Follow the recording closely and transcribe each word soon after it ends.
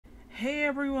Hey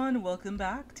everyone, welcome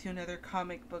back to another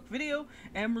comic book video,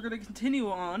 and we're going to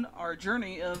continue on our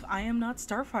journey of I Am Not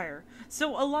Starfire.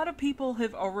 So a lot of people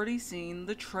have already seen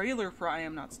the trailer for I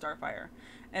Am Not Starfire,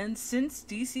 and since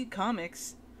DC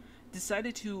Comics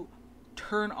decided to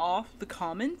turn off the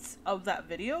comments of that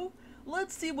video,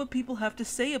 let's see what people have to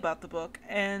say about the book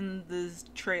and this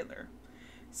trailer.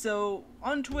 So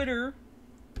on Twitter,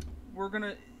 we're going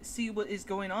to see what is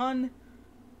going on,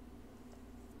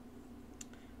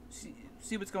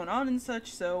 see what's going on and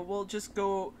such. So we'll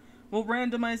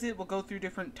randomize it. We'll go through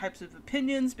different types of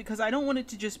opinions because I don't want it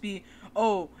to just be,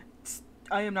 oh,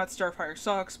 I Am Not Starfire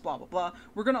sucks, blah blah blah.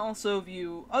 We're gonna also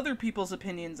view other people's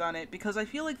opinions on it because I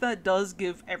feel like that does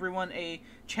give everyone a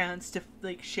chance to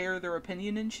like share their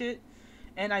opinion and shit.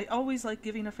 And I always like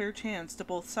giving a fair chance to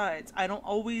both sides. I don't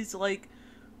always like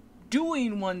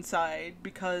doing one side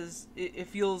because it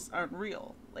feels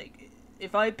unreal. Like,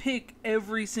 if I pick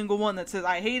every single one that says,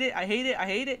 I hate it, I hate it, I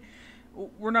hate it,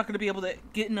 we're not going to be able to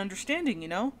get an understanding, you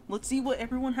know? Let's see what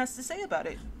everyone has to say about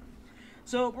it.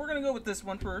 So, we're going to go with this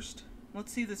one first.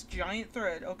 Let's see this giant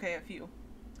thread. Okay, a few.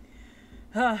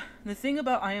 The thing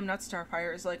about I Am Not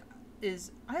Starfire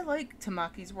is I like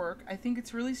Tamaki's work. I think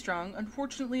it's really strong.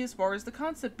 Unfortunately, as far as the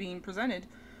concept being presented,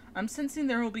 I'm sensing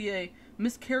there will be a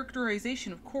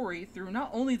mischaracterization of Corey through not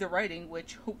only the writing,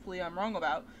 which hopefully I'm wrong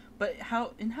about, but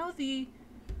how the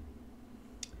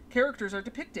characters are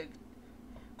depicted.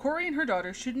 Corey and her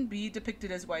daughter shouldn't be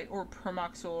depicted as white or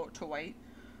promoxyl to white.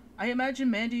 I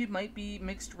imagine Mandy might be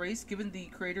mixed race given the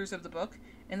creators of the book,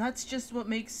 and that's just what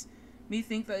makes me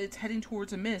think that it's heading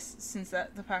towards a miss, since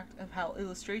that the fact of how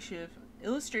illustrative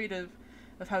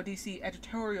of how DC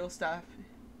editorial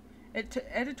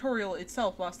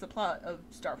itself lost the plot of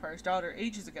Starfire's daughter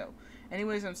ages ago.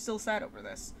 Anyways, I'm still sad over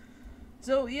this.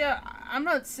 So, yeah, I'm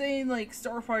not saying, like,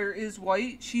 Starfire is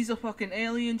white. She's a fucking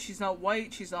alien. She's not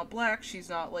white. She's not black. She's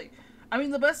not, like... I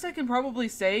mean, the best I can probably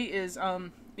say is,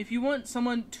 if you want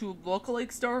someone to look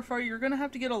like Starfire, you're gonna have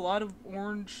to get a lot of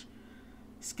orange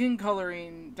skin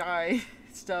coloring dye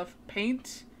stuff,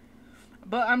 paint.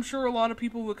 But I'm sure a lot of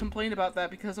people would complain about that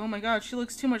because, oh my god, she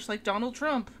looks too much like Donald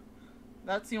Trump.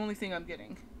 That's the only thing I'm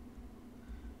getting.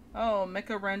 Oh,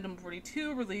 Mecha Random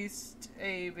 42 released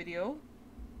a video.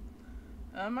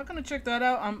 I'm not gonna check that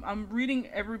out. I'm reading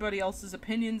everybody else's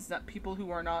opinions, that people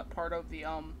who are not part of the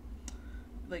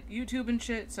like YouTube and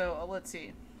shit. So let's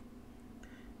see.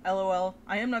 LOL.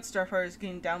 I Am Not Starfire is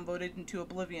getting downvoted into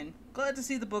oblivion. Glad to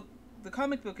see the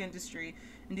comic book industry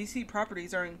and DC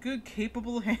properties are in good,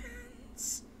 capable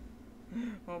hands.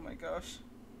 Oh my gosh.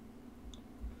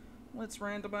 Let's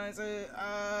randomize it.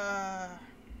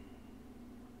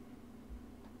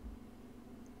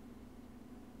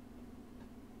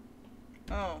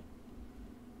 Oh,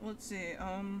 let's see,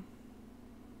 I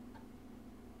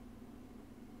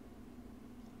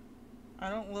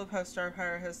don't love how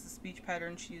Starfire has the speech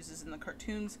pattern she uses in the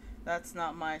cartoons. That's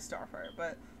not my Starfire,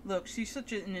 but look, she's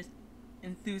such an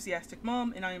enthusiastic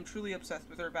mom, and I am truly obsessed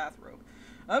with her bathrobe.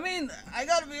 I mean, I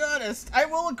gotta be honest, I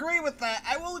will agree with that.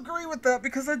 I will agree with that,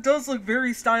 because that does look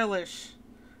very stylish.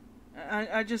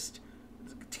 I just...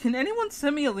 Can anyone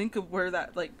send me a link of where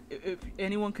that, like, if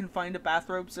anyone can find a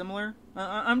bathrobe similar?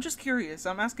 I'm just curious.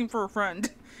 I'm asking for a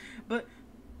friend. But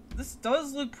this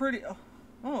does look pretty...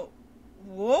 Oh.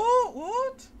 Whoa?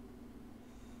 What?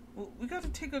 Well, we gotta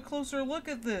take a closer look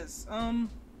at this.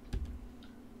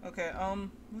 Okay,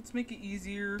 let's make it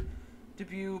easier to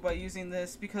view by using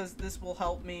this, because this will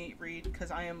help me read,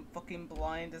 because I am fucking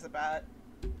blind as a bat.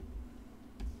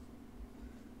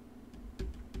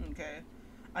 Okay.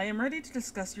 I am ready to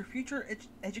discuss your future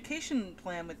education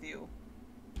plan with you.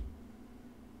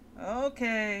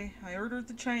 Okay, I ordered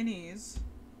the Chinese.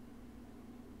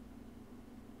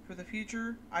 For the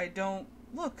future, I don't...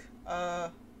 Look,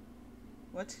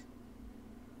 what?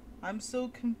 I'm so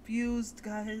confused,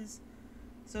 guys.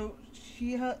 So,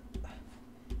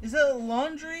 is that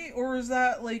laundry, or is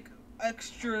that, like,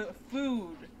 extra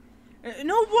food?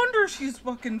 No wonder she's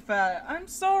fucking fat. I'm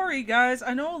sorry, guys.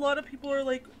 I know a lot of people are,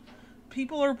 like...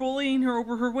 People are bullying her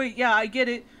over her weight. Yeah, I get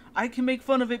it. I can make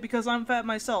fun of it because I'm fat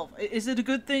myself. Is it a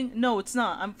good thing? No, it's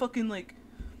not. I'm fucking, like...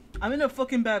 I'm in a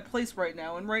fucking bad place right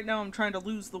now, and right now I'm trying to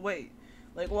lose the weight.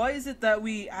 Like, why is it that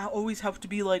we always have to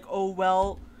be like, oh,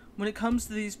 well, when it comes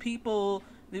to these people,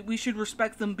 that we should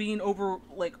respect them being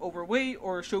overweight,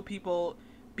 or show people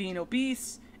being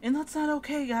obese? And that's not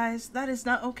okay, guys. That is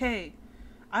not okay.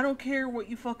 I don't care what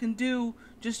you fucking do,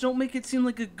 just don't make it seem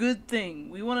like a good thing.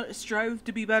 We want to strive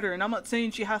to be better, and I'm not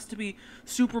saying she has to be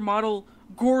supermodel,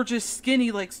 gorgeous,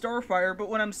 skinny like Starfire, but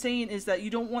what I'm saying is that you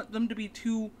don't want them to be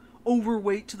too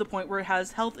overweight to the point where it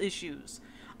has health issues.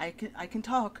 I can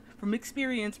talk from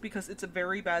experience because it's a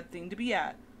very bad thing to be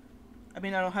at. I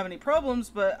mean, I don't have any problems,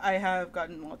 but I have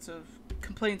gotten lots of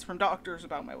complaints from doctors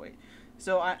about my weight.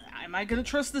 So am I gonna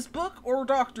trust this book or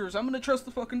doctors? I'm gonna trust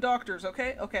the fucking doctors,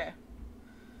 okay? Okay.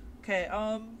 Okay,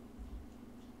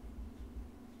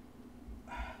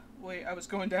 wait, I was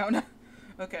going down.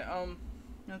 Okay,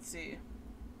 let's see.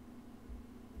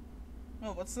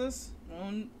 Oh, what's this?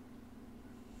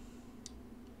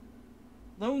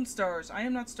 Lone Stars. I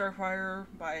Am Not Starfire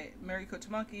by Mariko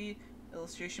Tamaki.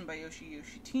 Illustration by Yoshi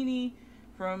Yoshitini.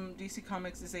 From DC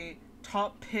Comics is a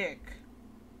top pick.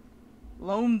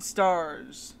 Lone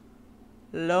Stars.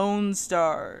 Lone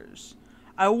Stars.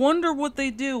 I wonder what they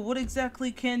do. What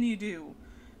exactly can you do?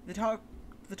 The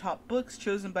top books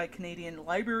chosen by Canadian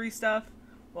library staff.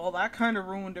 Well, that kind of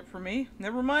ruined it for me.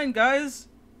 Never mind, guys.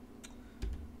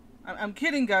 I'm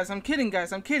kidding, guys. I'm kidding.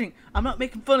 I'm not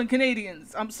making fun of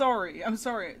Canadians. I'm sorry.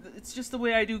 It's just the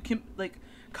way I do,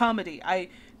 comedy. I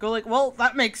go like, well,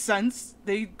 that makes sense.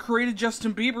 They created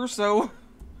Justin Bieber, so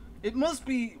it must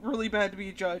be really bad to be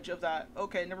a judge of that.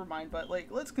 Okay, never mind. But,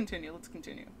 let's continue.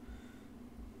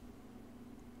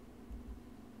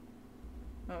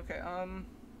 Okay,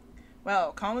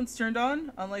 wow, comments turned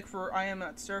on? Unlike for I Am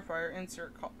Not Starfire,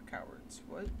 insert cowards.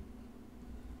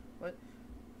 What?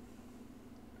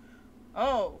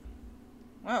 Oh.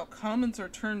 Wow, comments are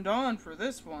turned on for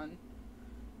this one.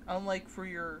 Unlike for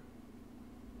your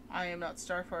I Am Not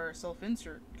Starfire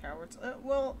self-insert cowards.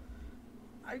 Well,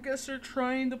 I guess they're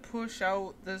trying to push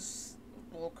out this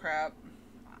bullcrap.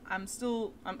 I'm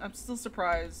still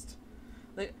surprised.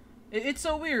 It's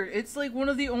so weird. It's like one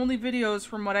of the only videos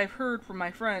from what I've heard from my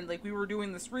friend. Like, we were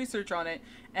doing this research on it,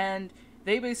 and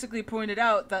they basically pointed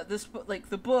out that this,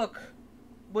 the book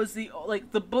was the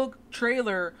book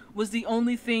trailer was the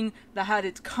only thing that had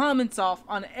its comments off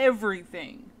on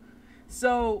everything.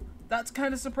 So that's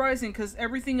kind of surprising because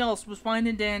everything else was fine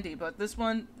and dandy, but this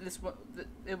one,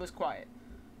 it was quiet.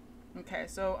 Okay,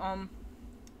 so,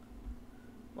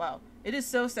 wow. It is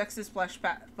so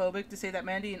sexist/phobic to say that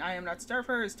Mandy in I Am Not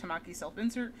Starfire is Tamaki's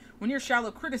self-insert when your shallow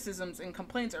criticisms and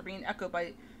complaints are being echoed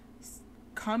by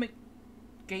comic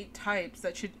gate types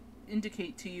that should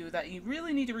indicate to you that you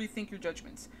really need to rethink your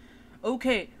judgments.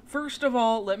 Okay, first of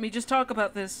all, let me just talk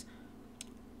about this.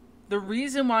 The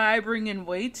reason why I bring in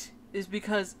weight is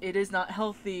because it is not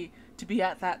healthy to be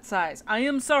at that size. I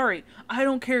am sorry. I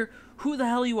don't care who the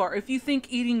hell you are. If you think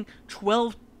eating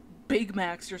 12 Big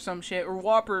Macs or some shit, or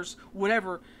Whoppers,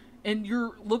 whatever, and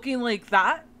you're looking like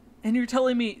that, and you're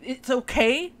telling me it's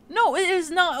okay? No, it is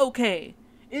not okay.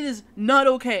 It is not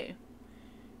okay.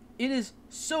 It is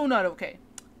so not okay.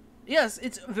 Yes,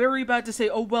 it's very bad to say,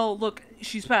 oh, well, look,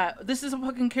 she's fat. This is a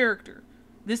fucking character.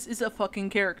 This is a fucking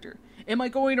character. Am I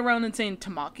going around and saying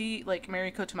Tamaki, like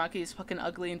Mariko Tamaki, is fucking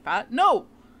ugly and fat? No!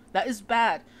 That is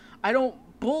bad. I don't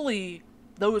bully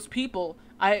those people.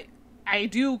 I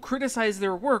do criticize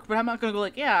their work, but I'm not gonna go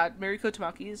like, yeah, Mariko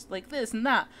Tamaki is like this and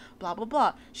that, blah, blah,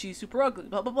 blah. She's super ugly,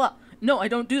 blah, blah, blah. No, I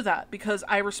don't do that, because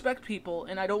I respect people,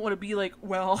 and I don't want to be like,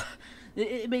 well,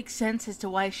 it makes sense as to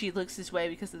why she looks this way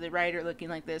because of the writer looking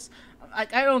like this. I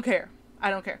don't care. I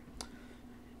don't care.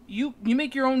 You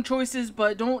make your own choices,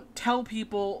 but don't tell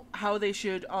people how they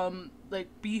should,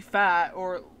 be fat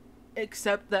or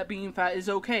accept that being fat is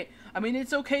okay. I mean,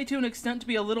 it's okay to an extent to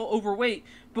be a little overweight,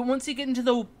 but once you get into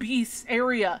the obese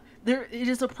area, it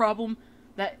is a problem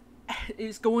that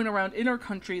is going around in our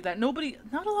country that not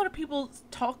a lot of people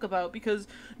talk about because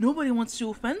nobody wants to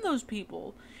offend those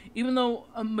people. Even though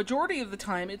a majority of the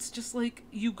time, it's just like,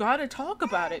 you gotta talk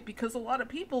about it because a lot of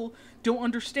people don't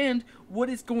understand what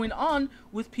is going on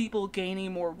with people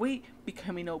gaining more weight,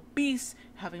 becoming obese,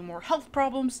 having more health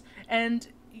problems, and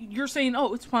you're saying,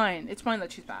 oh, it's fine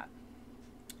that she's fat.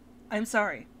 I'm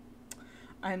sorry.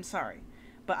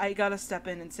 But I gotta step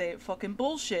in and say, fucking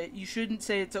bullshit. You shouldn't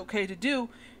say it's okay to do,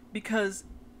 because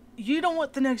you don't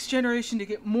want the next generation to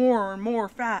get more and more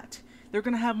fat. They're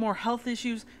gonna have more health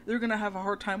issues. They're gonna have a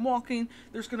hard time walking.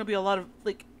 There's gonna be a lot of,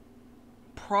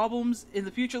 problems in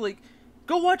the future.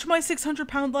 Go watch My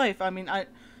 600-Pound Life. I mean,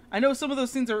 I know some of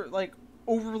those things are,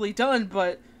 overly done,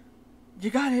 but you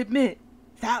gotta admit,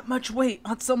 that much weight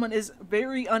on someone is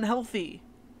very unhealthy.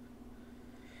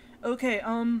 Okay,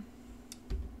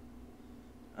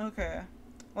 okay.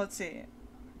 Let's see.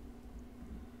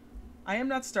 I Am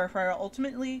Not Starfire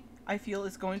ultimately, I feel,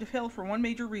 is going to fail for one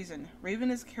major reason. Raven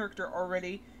is a character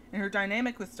already, and her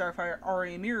dynamic with Starfire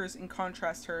already mirrors and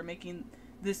contrasts her, making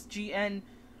this GN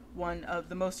one of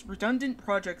the most redundant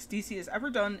projects DC has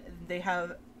ever done. They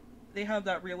have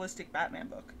that realistic Batman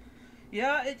book.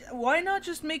 Yeah, why not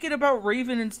just make it about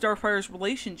Raven and Starfire's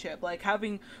relationship? Like,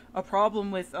 having a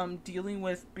problem with dealing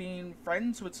with being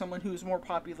friends with someone who's more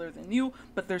popular than you,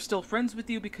 but they're still friends with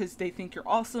you because they think you're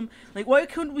awesome. Like, why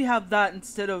couldn't we have that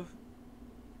instead of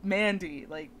Mandy,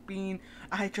 like, being,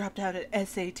 I dropped out at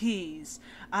SATs,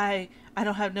 I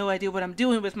don't have no idea what I'm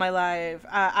doing with my life,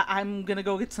 I'm gonna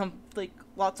go get some, like,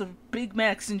 lots of Big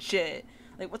Macs and shit.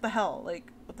 Like, what the hell?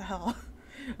 Like, what the hell?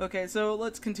 Okay, so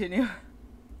let's continue.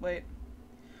 Wait.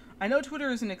 I know Twitter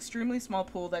is an extremely small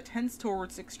pool that tends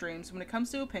towards extremes when it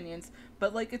comes to opinions,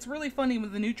 but, like, it's really funny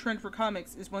when the new trend for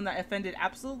comics is one that offended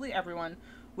absolutely everyone.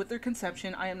 With their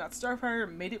conception, I Am Not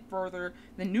Starfire made it further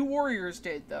than New Warriors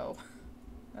did, though.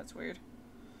 That's weird.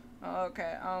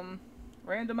 Okay,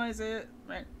 randomize it.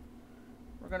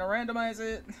 We're gonna randomize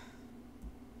it.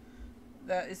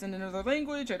 That is in another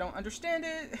language, I don't understand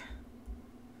it.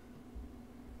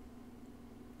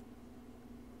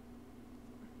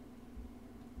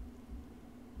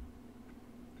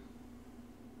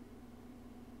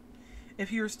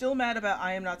 If you're still mad about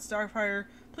I Am Not Starfire,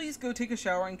 please go take a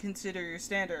shower and consider your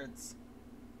standards.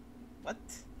 What?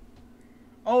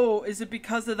 Oh, is it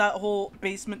because of that whole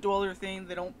basement dweller thing?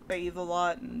 They don't bathe a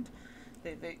lot and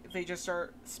they just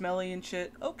start smelly and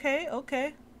shit. Okay,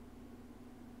 okay.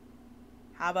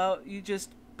 How about you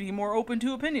just be more open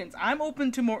to opinions? I'm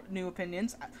open to more new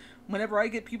opinions. Whenever I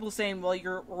get people saying, well,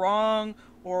 you're wrong,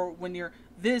 or when you're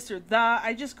this or that,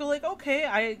 I just go like, okay,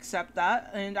 I accept that,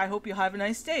 and I hope you have a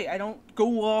nice day. I don't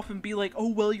go off and be like, oh,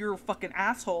 well, you're a fucking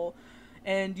asshole,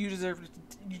 and you deserve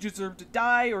to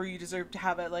die, or you deserve to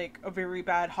have a very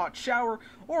bad hot shower,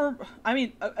 or, I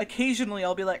mean, occasionally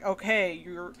I'll be like, okay,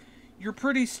 you're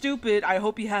pretty stupid, I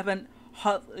hope you have a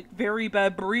hot, very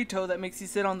bad burrito that makes you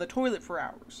sit on the toilet for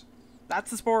hours.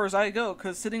 That's as far as I go,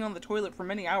 because sitting on the toilet for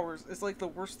many hours is like the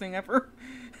worst thing ever.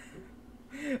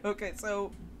 Okay,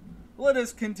 so let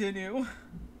us continue.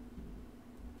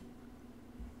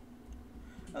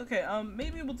 Okay,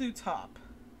 maybe we'll do top.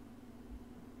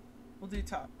 We'll do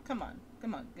top. Come on,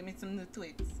 give me some new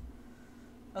tweets.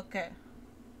 Okay.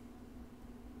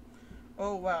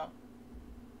 Oh, wow.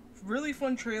 Really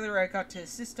fun trailer I got to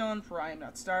assist on for I Am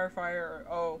Not Starfire.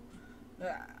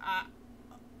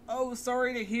 Oh,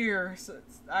 sorry to hear.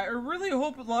 I really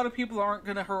hope a lot of people aren't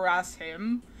gonna harass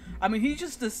him. I mean, he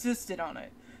just assisted on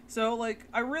it. So, like,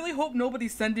 I really hope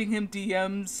nobody's sending him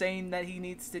DMs saying that he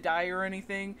needs to die or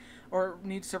anything, or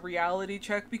needs a reality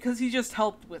check, because he just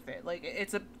helped with it. Like,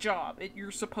 it's a job.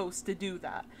 You're supposed to do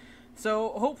that. So,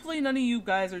 hopefully none of you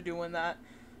guys are doing that.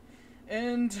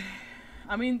 And,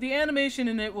 I mean, the animation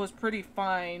in it was pretty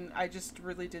fine. I just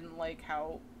really didn't like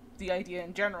how the idea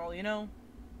in general, you know?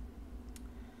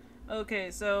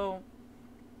 Okay, so...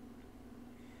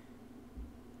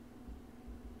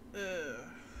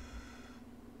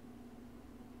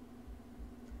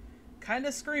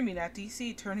 Kinda screaming at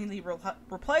DC turning the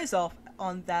replies off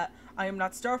on that I Am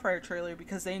Not Starfire trailer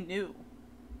because they knew.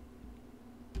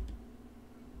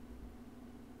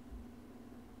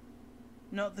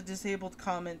 Note the disabled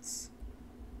comments.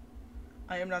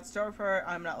 I am not Starfire,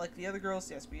 I'm not like the other girls,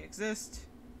 yes we exist.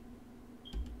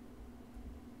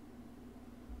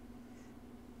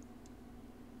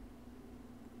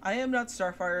 I Am Not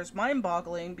Starfire is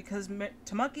mind-boggling because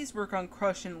Tamaki's work on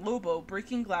Crush and Lobo,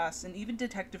 Breaking Glass, and even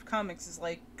Detective Comics is,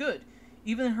 like, good.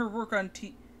 Even her work on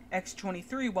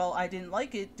X-23, while I didn't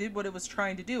like it, did what it was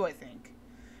trying to do, I think.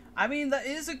 I mean, that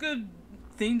is a good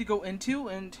thing to go into,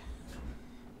 and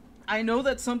I know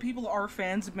that some people are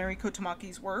fans of Mariko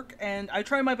Tamaki's work, and I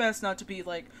try my best not to be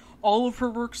like, all of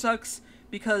her work sucks,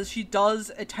 because she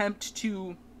does attempt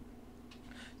to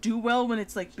do well when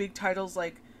it's, like, big titles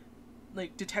like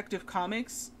Detective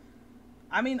Comics.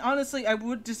 I mean, honestly, I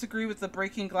would disagree with the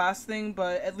Breaking Glass thing,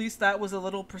 but at least that was a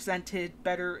little presented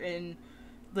better in,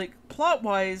 like,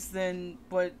 plot-wise than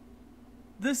what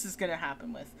this is gonna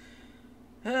happen with.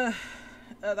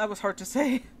 That was hard to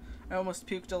say. I almost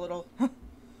puked a little.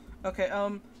 Okay,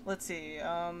 let's see.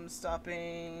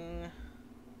 Stopping...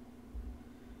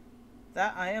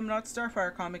 That I Am Not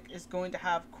Starfire comic is going to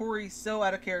have Corey so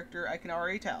out of character, I can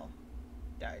already tell.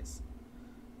 Dies.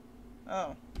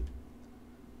 Oh.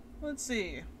 Let's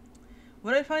see.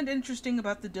 What I find interesting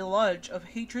about the deluge of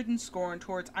hatred and scorn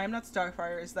towards I Am Not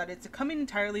Starfire is that it's coming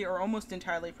entirely or almost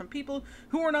entirely from people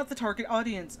who are not the target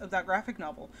audience of that graphic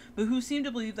novel, but who seem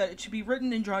to believe that it should be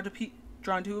written and drawn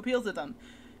to appeal to them.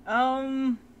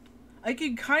 I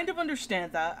can kind of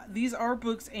understand that. These are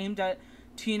books aimed at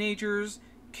teenagers,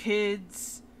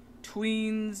 kids,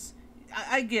 tweens.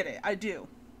 I get it. I do.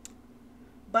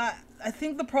 But I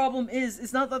think the problem is,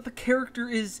 it's not that the character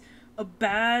is a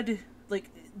bad, like,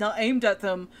 not aimed at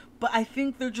them, but I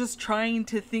think they're just trying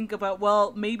to think about,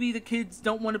 well, maybe the kids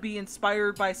don't want to be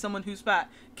inspired by someone who's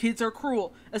fat. Kids are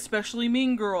cruel, especially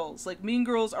mean girls. Like, mean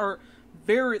girls are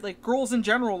very, like, girls in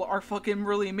general are fucking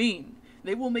really mean.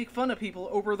 They will make fun of people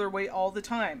over their weight all the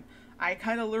time. I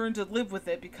kind of learned to live with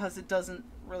it because it doesn't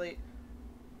really...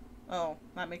 Oh,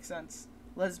 that makes sense.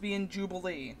 Lesbian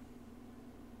Jubilee.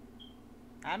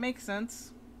 That makes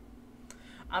sense.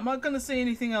 I'm not going to say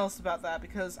anything else about that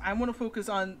because I want to focus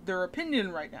on their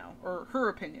opinion right now, or her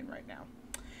opinion right now.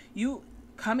 You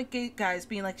comic gate guys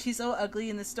being like, she's so ugly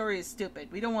and this story is stupid.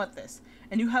 We don't want this.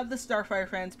 And you have the Starfire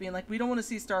fans being like, we don't want to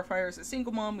see Starfire as a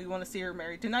single mom. We want to see her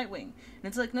married to Nightwing. And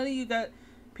it's like, none of you got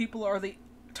people are the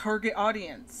target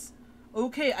audience.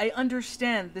 Okay, I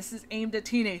understand this is aimed at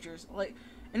teenagers. Like,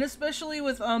 and especially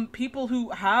with people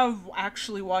who have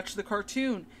actually watched the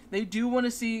cartoon. They do want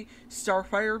to see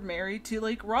Starfire married to,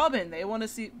 like, Robin. They want to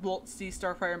see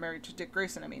Starfire married to Dick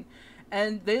Grayson, I mean.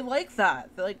 And they like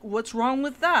that. They're like, what's wrong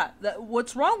with that?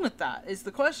 What's wrong with that is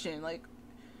the question. Like,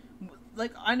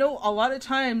 I know a lot of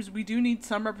times we do need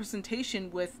some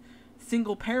representation with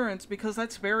single parents because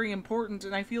that's very important.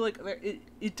 And I feel like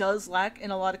it does lack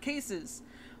in a lot of cases.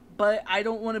 But I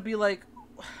don't want to be, like...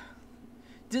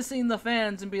 dissing the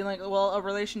fans and being like, well, a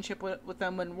relationship with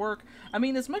them wouldn't work. I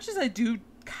mean, as much as I do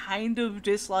kind of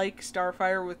dislike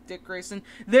Starfire with Dick Grayson,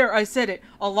 there, I said it.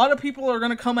 A lot of people are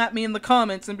going to come at me in the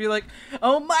comments and be like,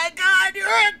 oh my god,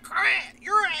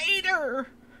 you're a hater!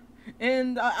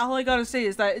 And all I gotta say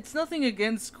is that it's nothing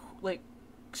against, like,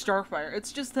 Starfire.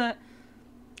 It's just that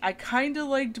I kind of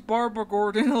liked Barbara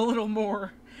Gordon a little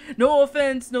more. No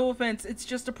offense. It's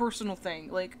just a personal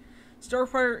thing. Like,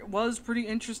 Starfire was pretty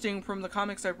interesting from the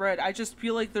comics I've read. I just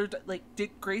feel like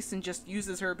Dick Grayson just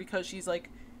uses her because she's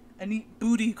like a neat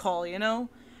booty call, you know?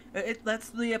 That's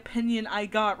the opinion I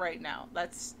got right now.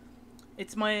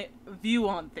 It's my view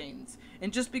on things.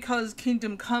 And just because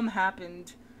Kingdom Come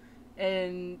happened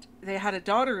and they had a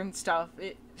daughter and stuff,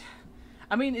 it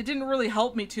didn't really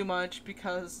help me too much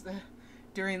because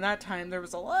during that time there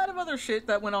was a lot of other shit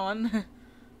that went on.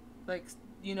 Like,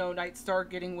 you know, Nightstar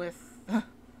getting with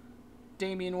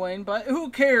Damian Wayne, but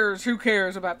who cares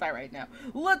about that right now.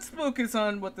 Let's focus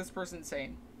on what this person's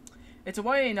saying. It's a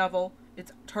YA novel.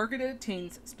 It's targeted at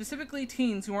teens, specifically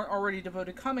teens who aren't already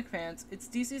devoted comic fans. It's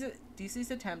DC's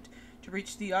attempt to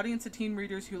reach the audience of teen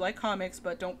readers who like comics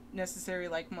but don't necessarily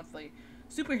like monthly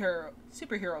superhero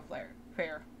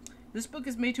fare. This book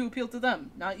is made to appeal to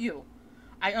them, not you.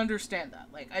 I understand that.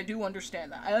 Like, I do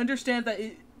understand that. I understand that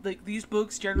these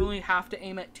books generally have to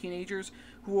aim at teenagers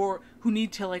who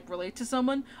need to, like, relate to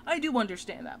someone. I do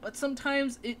understand that, but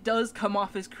sometimes it does come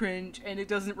off as cringe and it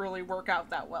doesn't really work out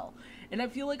that well. And I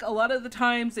feel like a lot of the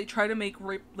times they try to make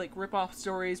rip-off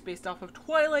stories based off of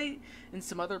Twilight and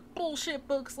some other bullshit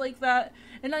books like that.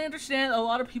 And I understand a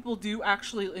lot of people do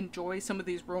actually enjoy some of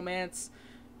these romance,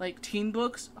 like, teen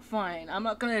books. Fine. I'm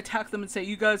not gonna attack them and say,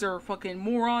 you guys are fucking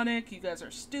moronic, you guys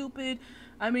are stupid.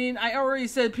 I mean, I already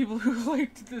said people who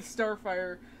liked the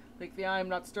Starfire, like the I Am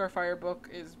Not Starfire book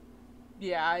is,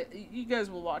 yeah, you guys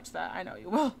will watch that. I know you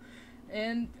will.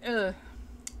 And,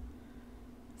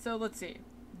 so let's see.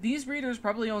 These readers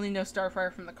probably only know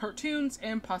Starfire from the cartoons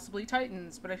and possibly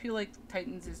Titans, but I feel like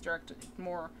Titans is directed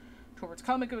more towards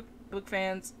comic book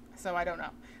fans, so I don't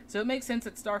know. So it makes sense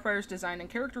that Starfire's design and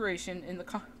characterization in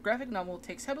the graphic novel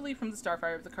takes heavily from the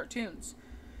Starfire of the cartoons.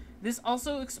 This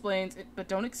also explains, but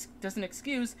doesn't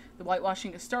excuse, the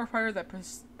whitewashing of Starfire that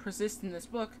persists in this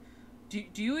book. Do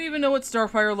you even know what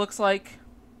Starfire looks like?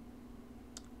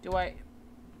 Do I...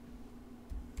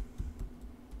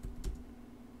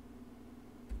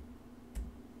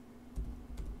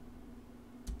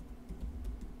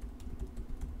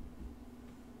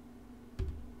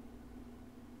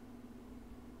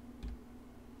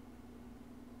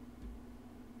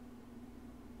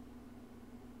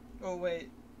 Oh, wait.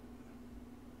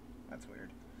 That's weird.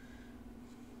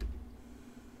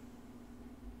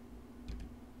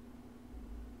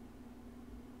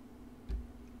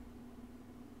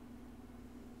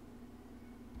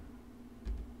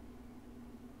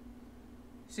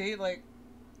 See, like,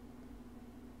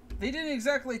 they didn't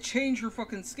exactly change her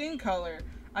fucking skin color.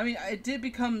 I mean, it did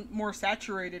become more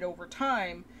saturated over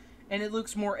time, and it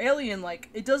looks more alien-like.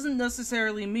 It doesn't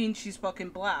necessarily mean she's fucking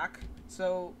black,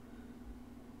 so...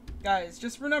 Guys,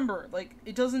 just remember, like,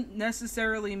 it doesn't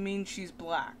necessarily mean she's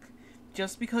black.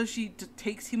 Just because she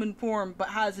takes human form but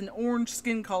has an orange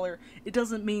skin color, it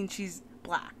doesn't mean she's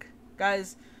black.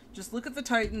 Guys, just look at the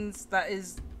Titans. That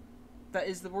is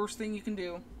the worst thing you can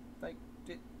do. Like,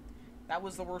 that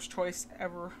was the worst choice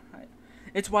ever.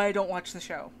 It's why I don't watch the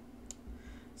show.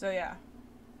 So, yeah.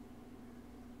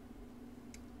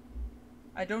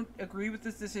 I don't agree with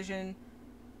this decision,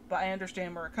 but I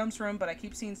understand where it comes from. But I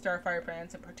keep seeing Starfire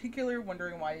fans in particular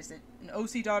wondering why is it an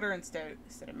OC daughter instead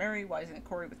of Mary? Why isn't it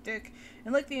Corey with Dick?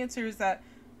 And like the answer is that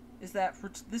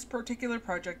for this particular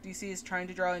project, DC is trying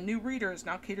to draw in new readers,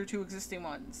 not cater to existing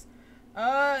ones.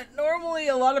 Normally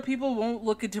a lot of people won't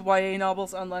look into YA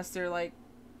novels unless they're like,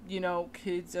 you know,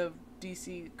 kids of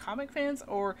DC comic fans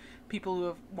or people who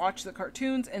have watched the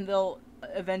cartoons, and they'll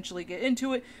eventually get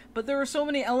into it. But there are so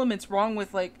many elements wrong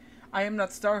with, like, I Am Not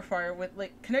Starfire. With,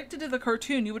 like, connected to the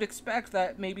cartoon, you would expect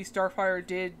that maybe Starfire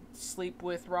did sleep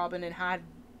with Robin and had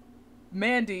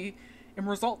Mandy in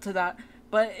result to that.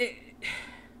 But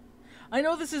I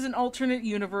know this is an alternate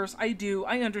universe. I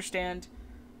understand.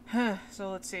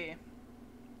 So let's see.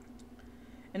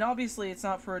 And obviously it's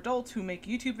not for adults who make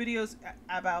YouTube videos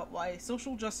about why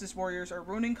social justice warriors are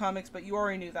ruining comics, but you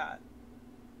already knew that.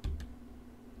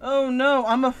 Oh no,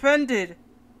 I'm offended.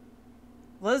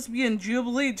 Lesbian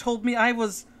Jubilee told me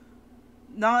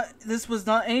this was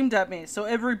not aimed at me. So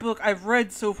every book I've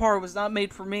read so far was not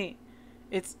made for me.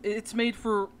 It's made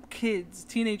for kids,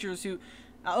 teenagers who,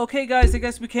 okay guys, I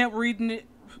guess we can't read I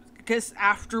guess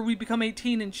after we become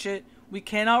 18 and shit, we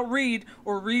cannot read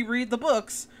or reread the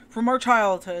books from our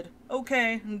childhood.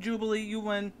 Okay, Jubilee, you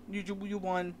win. You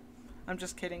won. I'm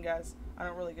just kidding, guys. I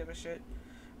don't really give a shit.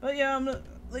 But yeah, I'm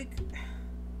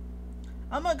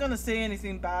not gonna say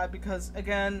anything bad because,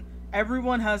 again,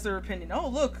 everyone has their opinion. Oh,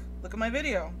 look at my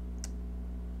video.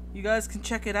 You guys can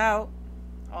check it out.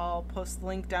 I'll post the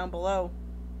link down below.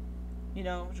 You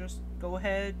know, just go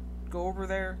ahead, go over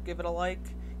there, give it a like,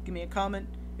 give me a comment.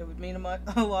 It would mean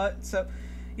a lot. So,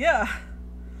 yeah.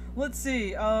 Let's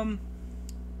see.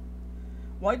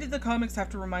 Why did the comics have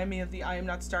to remind me of the I Am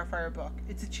Not Starfire book?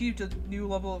 It's achieved a new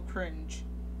level of cringe.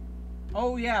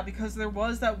 Oh yeah, because there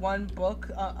was that one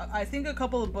book. I think a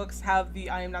couple of books have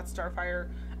the I Am Not Starfire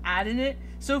ad in it.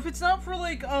 So if it's not for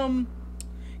like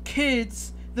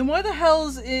kids, then why the hell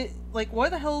is it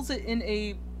in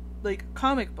a like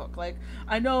comic book? Like,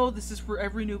 I know this is for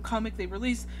every new comic they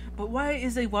release, but why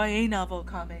is a YA novel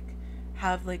comic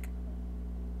have an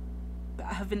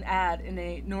ad in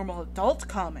a normal adult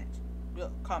comic?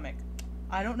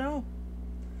 I don't know.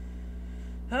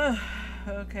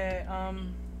 Okay,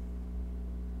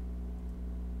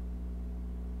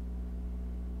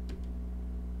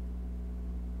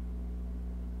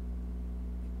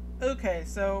 okay,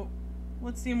 so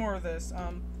let's see more of this.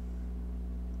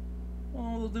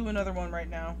 Well, we'll do another one right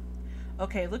now.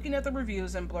 Okay, looking at the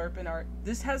reviews and blurb and art,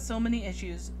 this has so many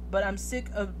issues, but I'm sick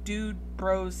of dude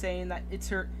bros saying that it's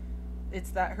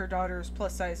that her daughter is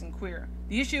plus size and queer.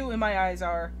 The issue in my eyes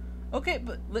are, okay,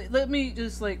 but let me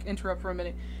just like interrupt for a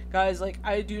minute, guys. Like,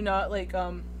 I do not like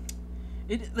the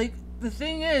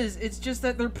thing is, it's just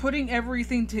that they're putting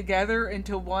everything together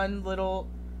into one little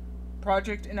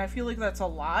project, and I feel like that's a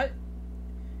lot.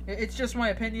 It's just my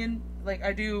opinion. Like,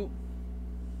 I don't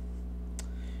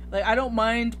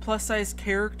mind plus size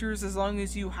characters as long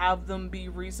as you have them be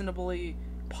reasonably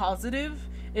positive.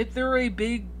 If they're a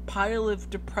big pile of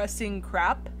depressing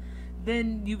crap,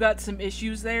 then you got some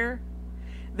issues there.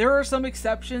 There are some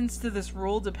exceptions to this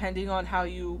rule depending on how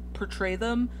you portray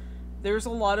them. There's a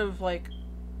lot of like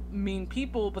mean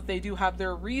people, but they do have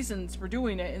their reasons for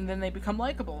doing it, and then they become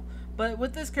likable. But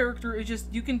with this character, it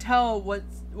just, you can tell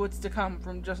what's to come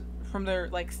from their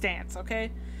like stance,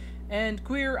 okay? And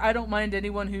queer, I don't mind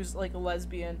anyone who's like a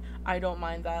lesbian. I don't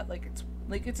mind that.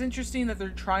 It's interesting that they're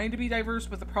trying to be diverse,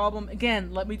 but the problem,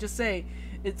 again, let me just say,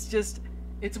 there's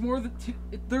more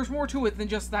to it than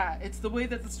just that. It's the way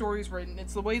that the story is written.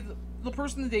 It's the way the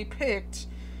person that they picked,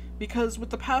 because with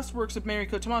the past works of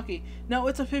Mariko Tamaki, now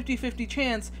it's a 50-50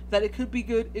 chance that it could be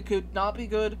good, it could not be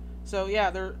good. So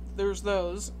yeah, there's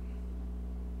those.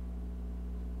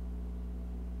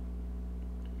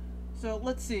 So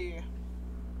let's see.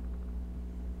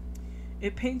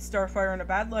 It paints Starfire in a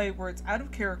bad light where it's out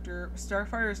of character.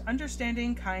 Starfire is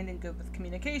understanding, kind, and good with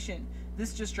communication.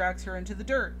 This just drags her into the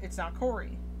dirt. It's not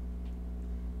Corey.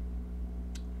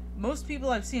 Most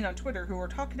people I've seen on Twitter who are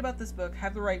talking about this book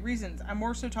have the right reasons. I'm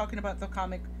more so talking about the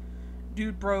comic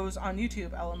dude bros on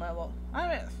YouTube, LML.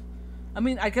 I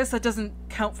mean, I guess that doesn't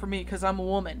count for me because I'm a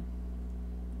woman.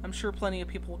 I'm sure plenty of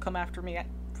people will come after me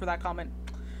for that comment.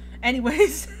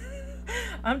 Anyways,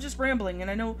 I'm just rambling, and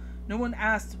I know no one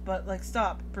asked, but like,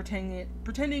 stop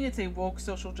pretending it's a woke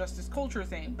social justice culture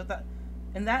thing. But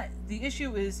the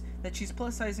issue is that she's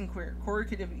plus size and queer. Corey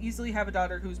could easily have a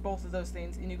daughter who's both of those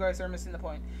things, and you guys are missing the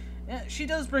point. She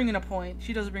does bring in a point.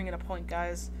 She does bring in a point,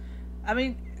 guys. I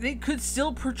mean, they could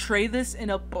still portray this in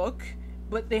a book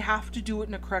but they have to do it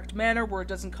in a correct manner where it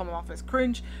doesn't come off as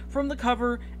cringe. From the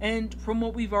cover and from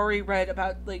what we've already read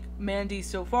about, like, Mandy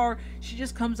so far, she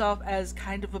just comes off as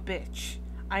kind of a bitch.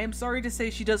 I am sorry to say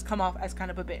she does come off as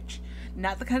kind of a bitch.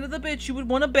 Not the kind of the bitch you would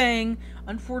want to bang.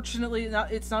 Unfortunately,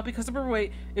 it's not because of her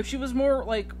weight. If she was more,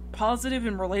 like, positive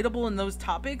and relatable in those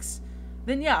topics,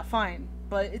 then yeah, fine.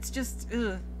 But it's just,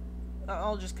 ugh.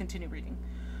 I'll just continue reading.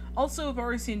 Also, I've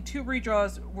already seen 2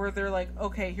 redraws where they're like,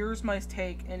 okay, here's my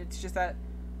take, and it's just that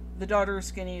the daughter is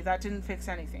skinny. That didn't fix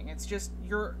anything. It's just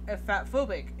you're a fat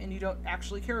phobic, and you don't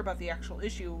actually care about the actual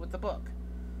issue with the book.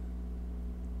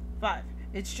 5.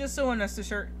 It's just so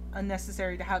unnecessary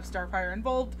to have Starfire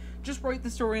involved. Just write the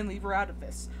story and leave her out of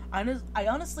this. I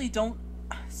honestly don't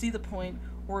see the point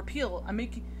or appeal.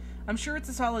 I'm sure it's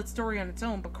a solid story on its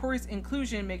own, but Corey's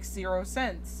inclusion makes 0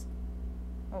 sense.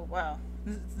 Oh wow,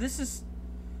 this is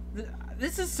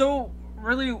so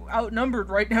really outnumbered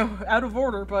right now, out of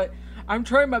order. But I'm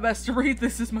trying my best to read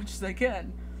this as much as I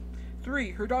can.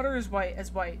 3. Her daughter is white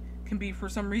as white can be for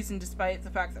some reason, despite the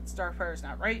fact that Starfire is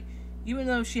not right. Even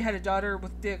though she had a daughter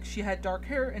with Dick, she had dark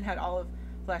hair and had olive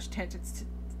flesh tinted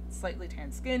slightly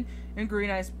tanned skin and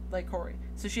green eyes like Corey.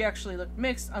 So she actually looked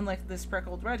mixed, unlike this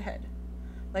freckled redhead.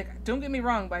 Like, don't get me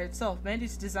wrong, by itself,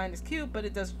 Mandy's design is cute, but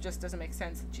it just doesn't make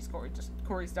sense that she's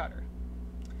Corey's daughter.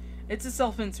 It's a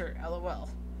self-insert, lol.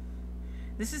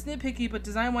 This is nitpicky, but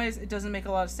design-wise, it doesn't make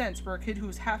a lot of sense for a kid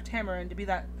who's half Tamarin to be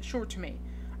that short to me.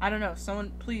 I don't know,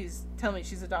 someone please tell me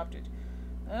she's adopted.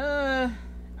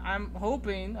 I'm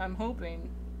hoping.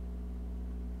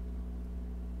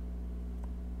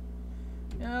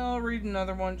 Yeah, I'll read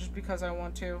another one just because I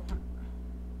want to.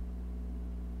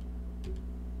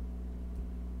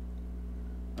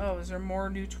 Oh, is there more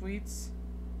new tweets?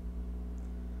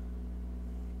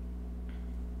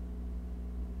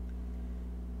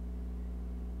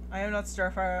 I am not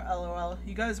Starfire, lol.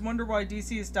 You guys wonder why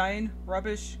DC is dying?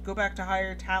 Rubbish. Go back to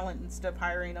hire talent instead of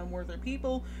hiring unworthy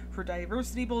people for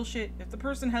diversity bullshit. If the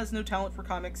person has no talent for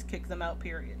comics, kick them out,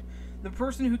 period. The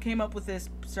person who came up with this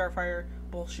Starfire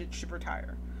bullshit should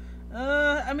retire.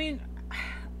 I mean,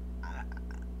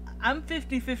 I'm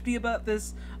 50-50 about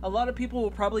this. A lot of people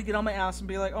will probably get on my ass and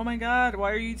be like, oh my god,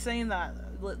 why are you saying that?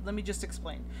 Let me just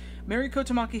explain. Mariko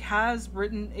Tamaki has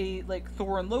written a, like,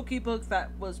 Thor and Loki book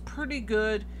that was pretty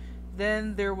good.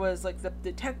 Then there was, like, the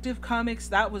detective comics,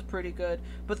 that was pretty good.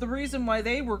 But the reason why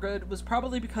they were good was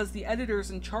probably because the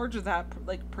editors in charge of that,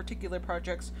 like, particular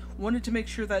projects wanted to make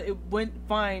sure that it went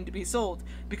fine to be sold.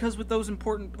 Because with those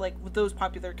important, like, with those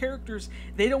popular characters,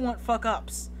 they don't want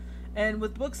fuck-ups. And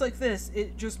with books like this,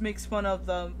 it just makes fun of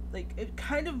them. Like, it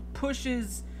kind of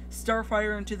pushes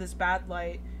Starfire into this bad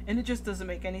light, and it just doesn't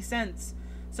make any sense.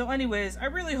 So anyways, I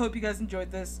really hope you guys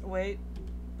enjoyed this. Wait,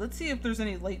 let's see if there's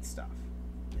any late stuff.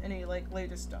 Any, like,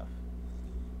 latest stuff.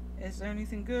 Is there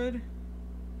anything good?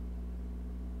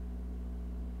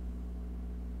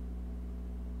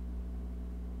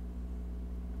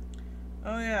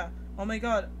 Oh yeah. Oh my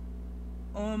god.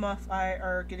 OMF I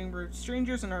are getting rude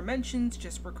strangers in our mentions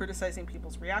just for criticizing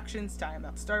people's reactions to I Am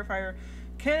Not Starfire.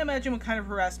 Can't imagine what kind of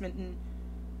harassment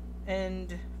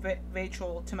and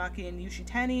Vachel, Tamaki, and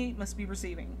Yushitani must be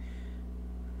receiving.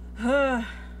 I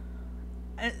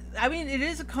mean, it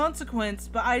is a consequence,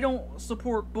 but I don't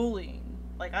support bullying.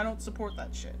 Like, I don't support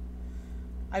that shit.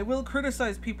 I will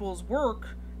criticize people's work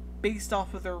based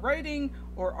off of their writing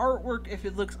or artwork. If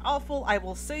it looks awful, I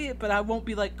will say it, but I won't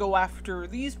be like, go after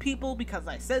these people because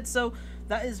I said so.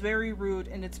 That is very rude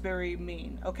and it's very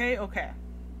mean. Okay? Okay.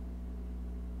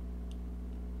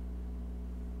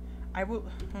 I will...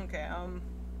 Okay,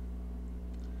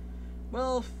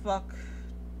 well, fuck.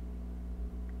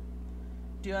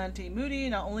 Duante Moody,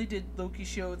 not only did Loki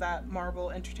show that Marvel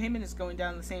Entertainment is going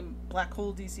down the same black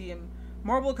hole DC and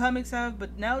Marvel Comics have,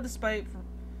 but now despite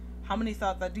how many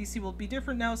thought that DC will be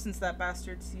different now since that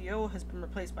bastard CEO has been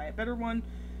replaced by a better one,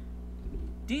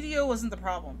 DDO wasn't the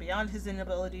problem, beyond his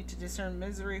inability to discern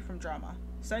misery from drama.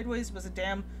 Sideways was a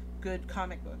damn good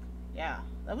comic book. Yeah,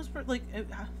 that was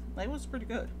that was pretty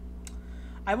good.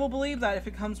 I will believe that if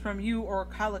it comes from you or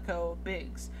Calico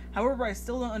Biggs. However, I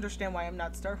still don't understand why I'm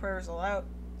Not Starfire is allowed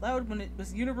when it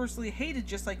was universally hated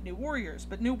just like New Warriors.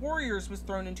 But New Warriors was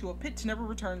thrown into a pit to never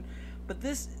return. But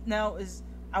this now is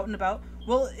out and about.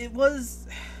 Well, it was...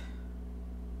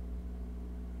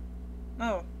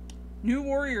 Oh. New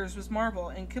Warriors was Marvel,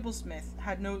 and Kibblesmith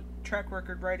had no track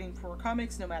record writing for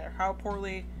comics, no matter how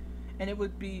poorly, and it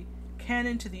would be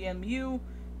canon to the MU.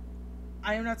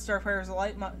 I Am Not Starfire is a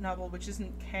light novel which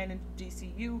isn't canon to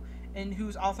DCU, and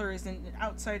whose author isn't an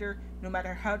outsider, no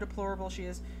matter how deplorable she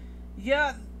is.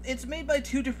 Yeah, it's made by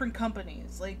 2 different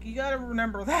companies. Like, you gotta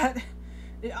remember that.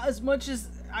 As much as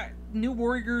New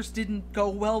Warriors didn't go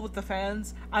well with the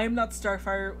fans. I Am Not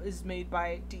Starfire is made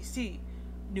by DC.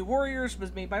 New Warriors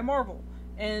was made by Marvel.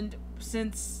 And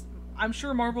since I'm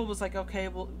sure Marvel was like, okay,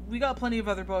 well, we got plenty of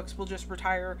other books, we'll just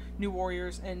retire New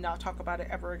Warriors and not talk about it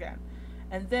ever again.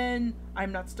 And then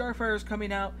I'm Not Starfire is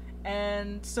coming out,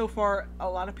 and so far, a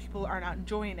lot of people are not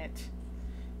enjoying it.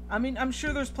 I mean, I'm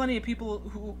sure there's plenty of people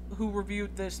who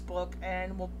reviewed this book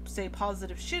and will say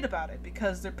positive shit about it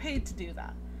because they're paid to do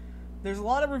that. There's a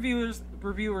lot of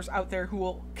reviewers out there who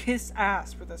will kiss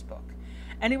ass for this book.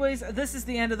 Anyways, this is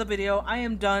the end of the video. I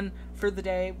am done for the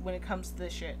day when it comes to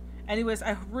this shit. Anyways,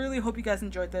 I really hope you guys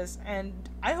enjoyed this, and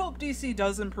I hope DC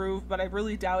does improve, but I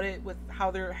really doubt it with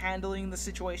how they're handling the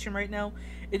situation right now.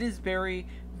 It is very,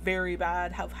 very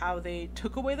bad how they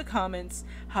took away the comments,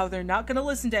 how they're not going to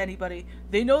listen to anybody.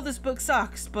 They know this book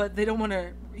sucks, but they don't want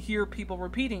to hear people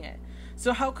repeating it.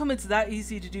 So how come it's that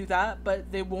easy to do that,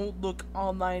 but they won't look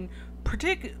online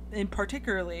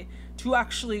particularly to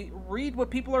actually read what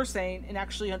people are saying and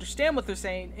actually understand what they're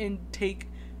saying and take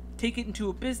it into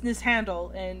a business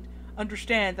handle and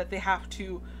understand that they have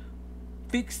to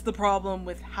fix the problem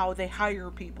with how they hire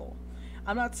people.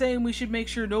 I'm not saying we should make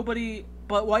sure nobody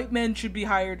but white men should be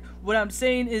hired. What I'm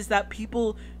saying is that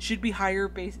people should be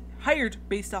hired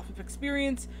based off of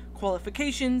experience,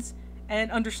 qualifications, and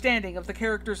understanding of the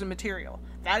characters and material.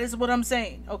 That is what I'm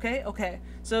saying, okay? Okay,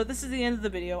 so this is the end of the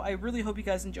video. I really hope you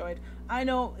guys enjoyed. I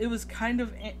know it was kind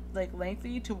of like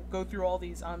lengthy to go through all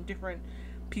these different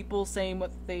people saying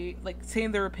what they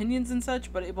saying their opinions and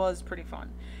such, but it was pretty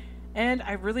fun. And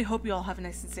I really hope you all have a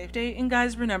nice and safe day. And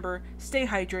guys, remember, stay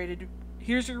hydrated.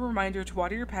 Here's your reminder to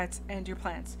water your pets and your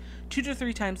plants 2 to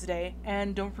 3 times a day,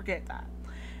 and don't forget that.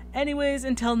 Anyways,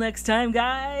 until next time,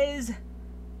 guys,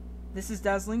 this is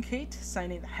Dazzling Kate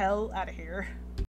signing the hell out of here.